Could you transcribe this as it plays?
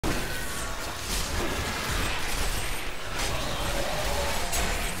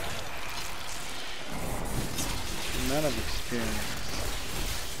amount of experience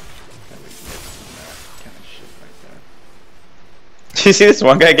that we get from that kind of shit like that. Do you see this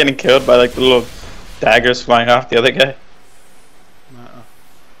one guy getting killed by like the little daggers flying off the other guy?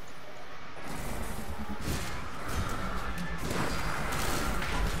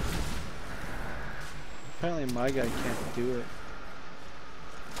 Apparently my guy can't do it.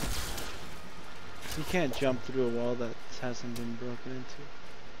 He can't jump through a wall that hasn't been broken into.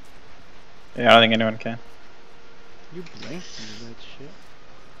 Yeah, I don't think anyone can. You blinked into that shit.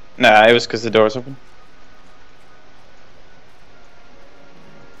 Nah, it was because the door was open.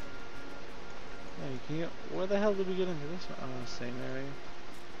 Hey, can you, where the hell did we get into this one? Oh, same area.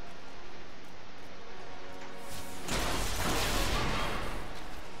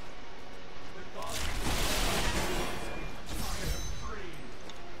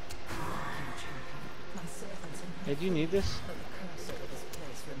 Hey, do you need this?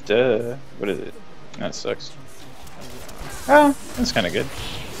 Duh. What is it? That sucks. Oh, that's kind of good.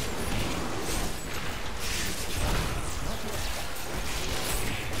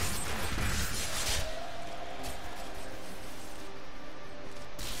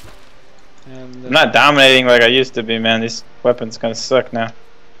 I'm not dominating like I used to be, man. These weapons kind of suck now.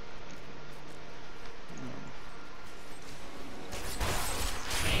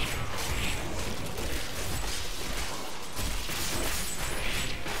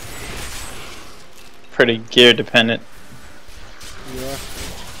 Pretty gear dependent. Yeah.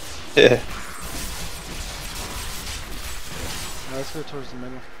 Yeah. Let's go towards the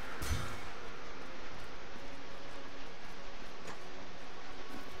middle.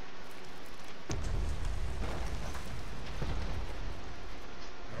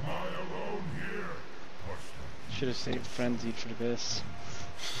 Should have saved Frenzy for this.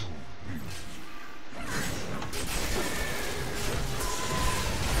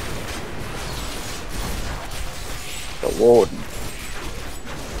 The warden.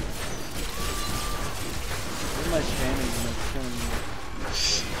 Where's my standing when I'm killing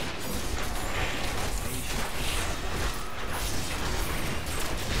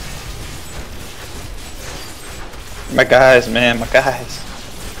you? My guys, man, my guys.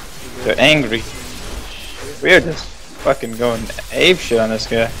 They're angry. We're just fucking going ape shit on this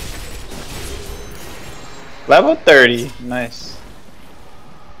guy. Level 30. Nice.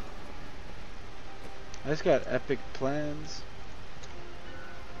 I just got epic plans.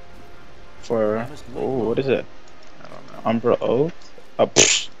 For oh, what is it? I don't know. Umbra Oath? Oh,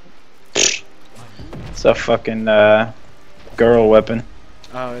 pfft. It's a fucking girl weapon.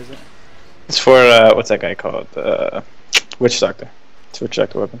 Oh, is it? It's for what's that guy called? Witch Doctor. It's a Witch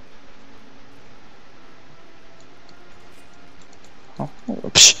Doctor weapon. Oh,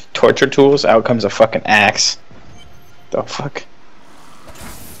 pfft. Torture tools. Out comes a fucking axe. The fuck.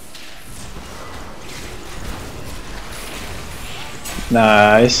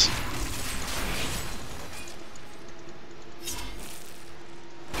 Nice.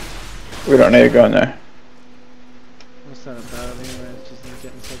 We don't need to go in there. What's that about anyway? It's just like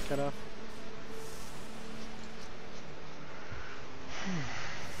getting so cut off.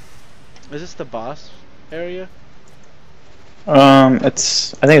 Is this the boss area?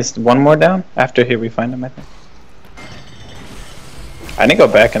 It's. I think it's one more down. After here, we find him. I think. I need to go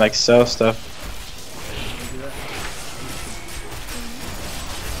back and like sell stuff.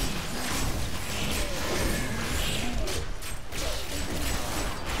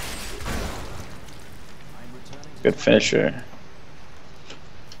 Good finisher.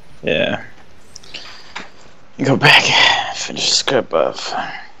 Yeah. Go back, finish the script buff.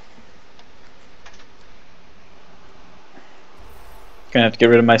 Gonna have to get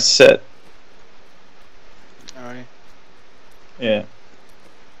rid of my set. Alright. Yeah.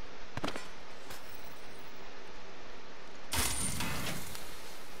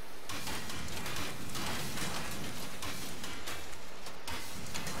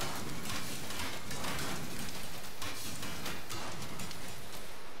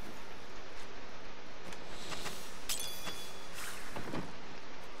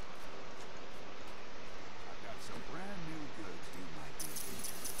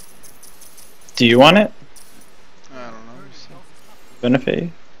 Do you want it? I don't know. Benefit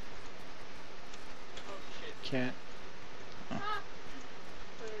you? Can't.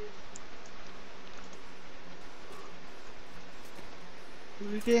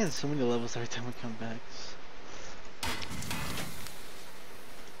 We gain so many levels every time we come back.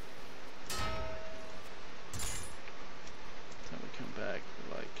 Time we come back,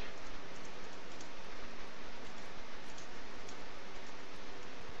 we're like.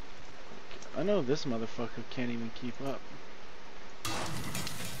 I know this motherfucker can't even keep up.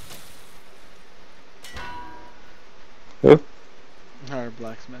 Who? Our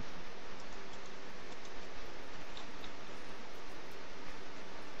blacksmith.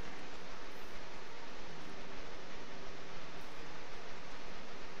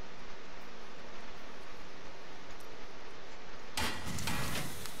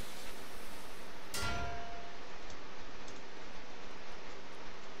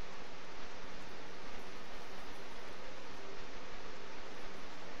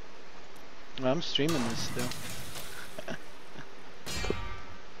 I'm streaming this still.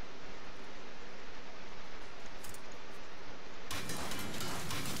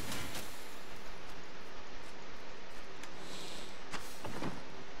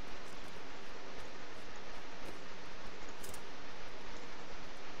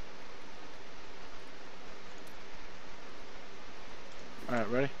 Alright,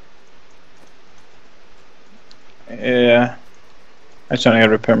 ready? Yeah. I just gotta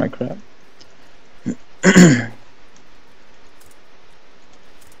repair my crap.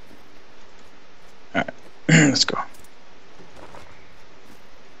 Alright, let's go.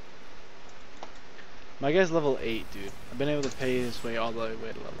 My guy's level 8, dude. I've been able to pay his way all the way to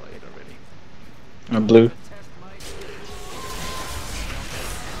level 8 already. I'm blue.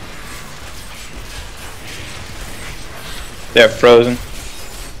 They're frozen.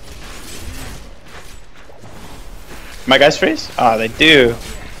 My guys freeze? Ah, they do.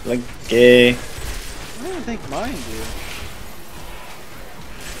 Like gay. I don't even think mine do.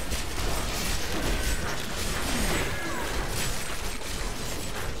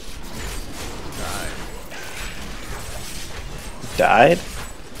 Died?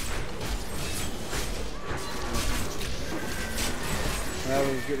 I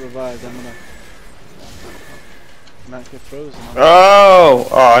will get revived. I'm gonna not get frozen. Oh!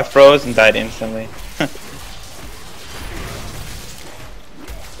 Oh, I froze and died instantly.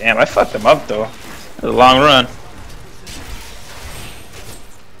 Damn, I fucked them up though. It was a long run.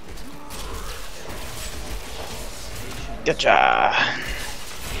 Gotcha!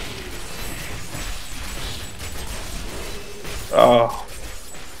 Oh.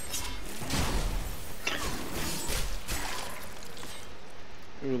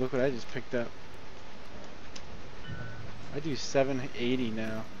 Ooh, look what I just picked up. I do 780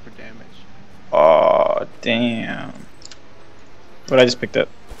 now for damage. Oh, damn. What I just picked up?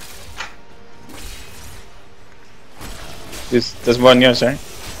 There's one on yours, right?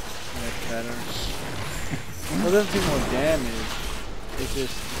 That's better. Well, it doesn't do more damage. It's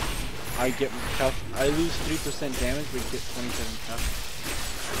just I get tough. I lose 3% damage, but get 27 tough.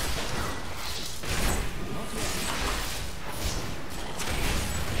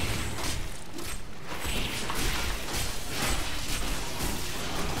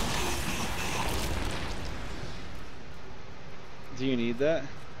 Do you need that?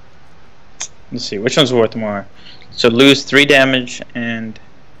 Let's see, which one's worth more? So lose 3 damage and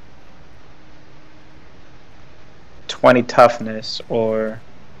 20 toughness, or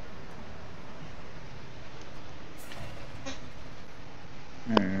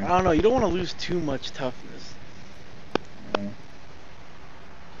I don't know. You don't want to lose too much toughness. I don't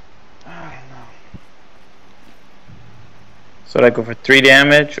know. so would I go for 3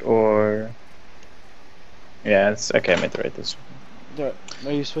 damage or yeah, it's okay. I made the right this one.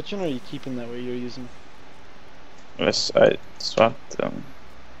 Are you switching or are you keeping that way you're using? I swapped them.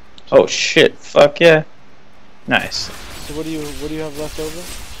 Oh shit! Fuck yeah! Nice. So what do you have left over?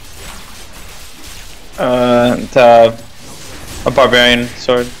 A barbarian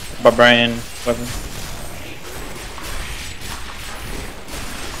sword, barbarian weapon.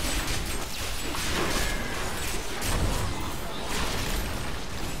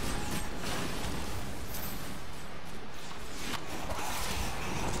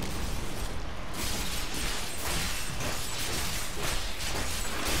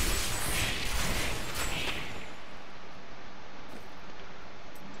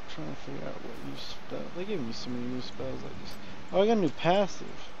 Trying to figure out what new spell. They gave me so many new spells. Oh, I got a new passive.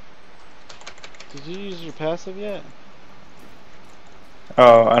 Did you use your passive yet?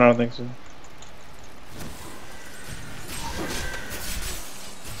 Oh, I don't think so.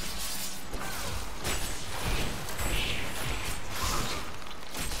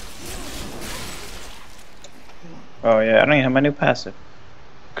 Oh yeah, I don't even have my new passive.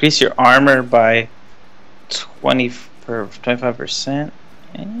 Increase your armor by 25%.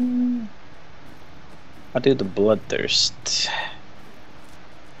 I'll do the bloodthirst.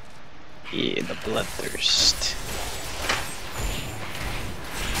 Yeah, the bloodthirst.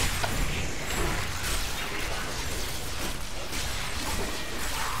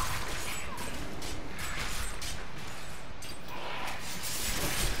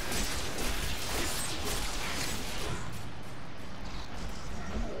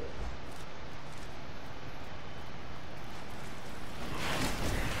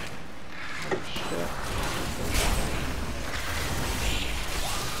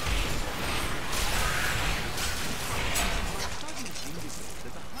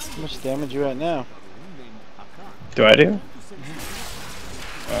 damage you at now? Do I do?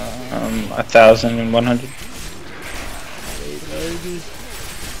 1,100. 890.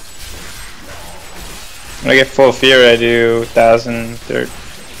 When I get full fear, I do 1,000. I do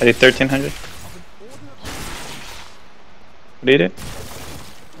 1,300. What do you do?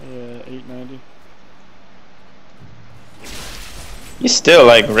 Yeah, 890. You still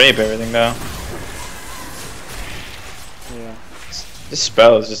like rape everything though. Yeah. These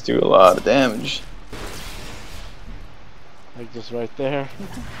spells just do a lot of damage. Like just right there.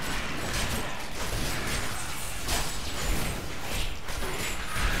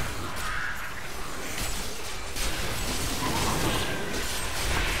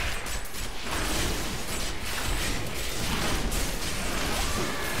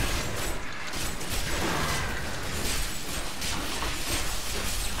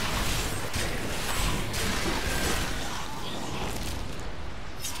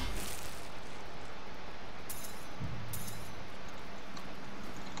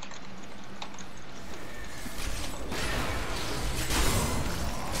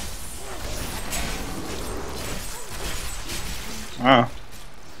 Wow.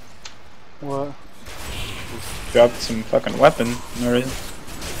 What? Dropped some fucking weapon for no reason.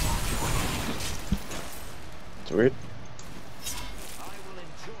 It's weird.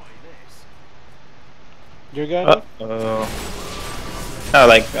 Your guy? Uh-oh. No,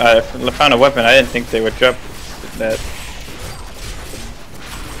 like, I found a weapon. I didn't think they would drop that.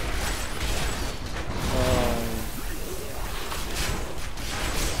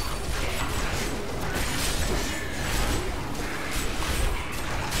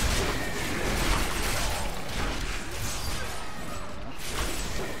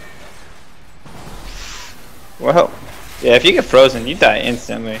 Well, yeah, if you get frozen, you die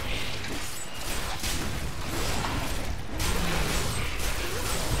instantly.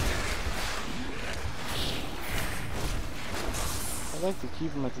 I'd like to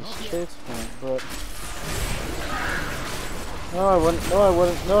keep him at this chase point, but... No, I wouldn't. No, I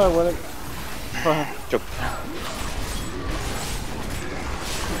wouldn't. No, I wouldn't. Joke.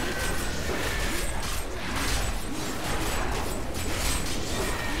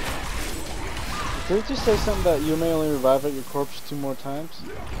 Did it just say something that you may only revive at your corpse 2 more times?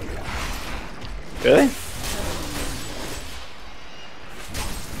 Really?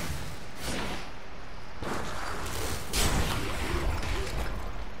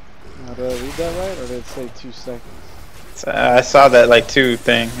 Now, did I read that right, or did it say 2 seconds? I saw that like 2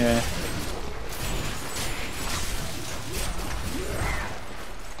 thing, yeah.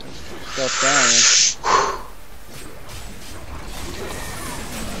 Step down.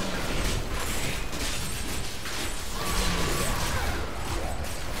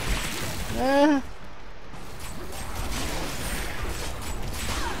 Eh.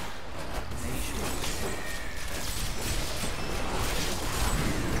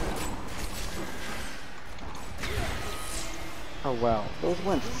 Oh wow, those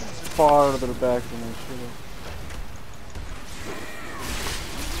went farther back than they should have.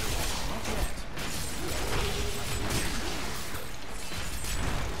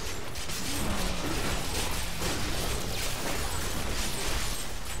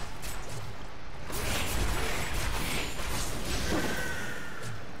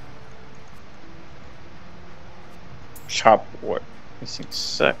 Chop ward. These things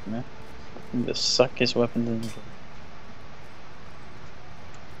suck, man. The suckiest weapons in the world.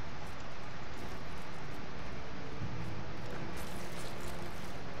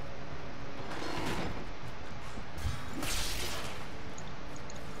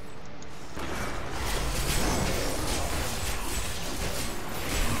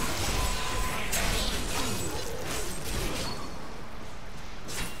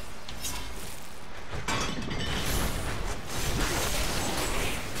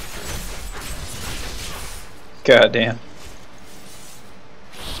 God damn.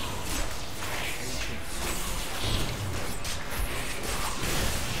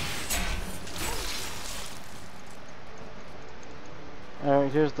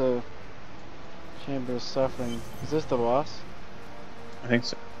 Alright, here's the Chamber of Suffering. Is this the boss? I think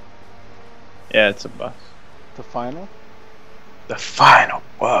so. Yeah, it's a boss. The final? The final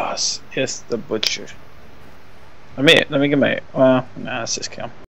boss. Yes, the butcher. Let me get my. Well, nah, let's just kill him.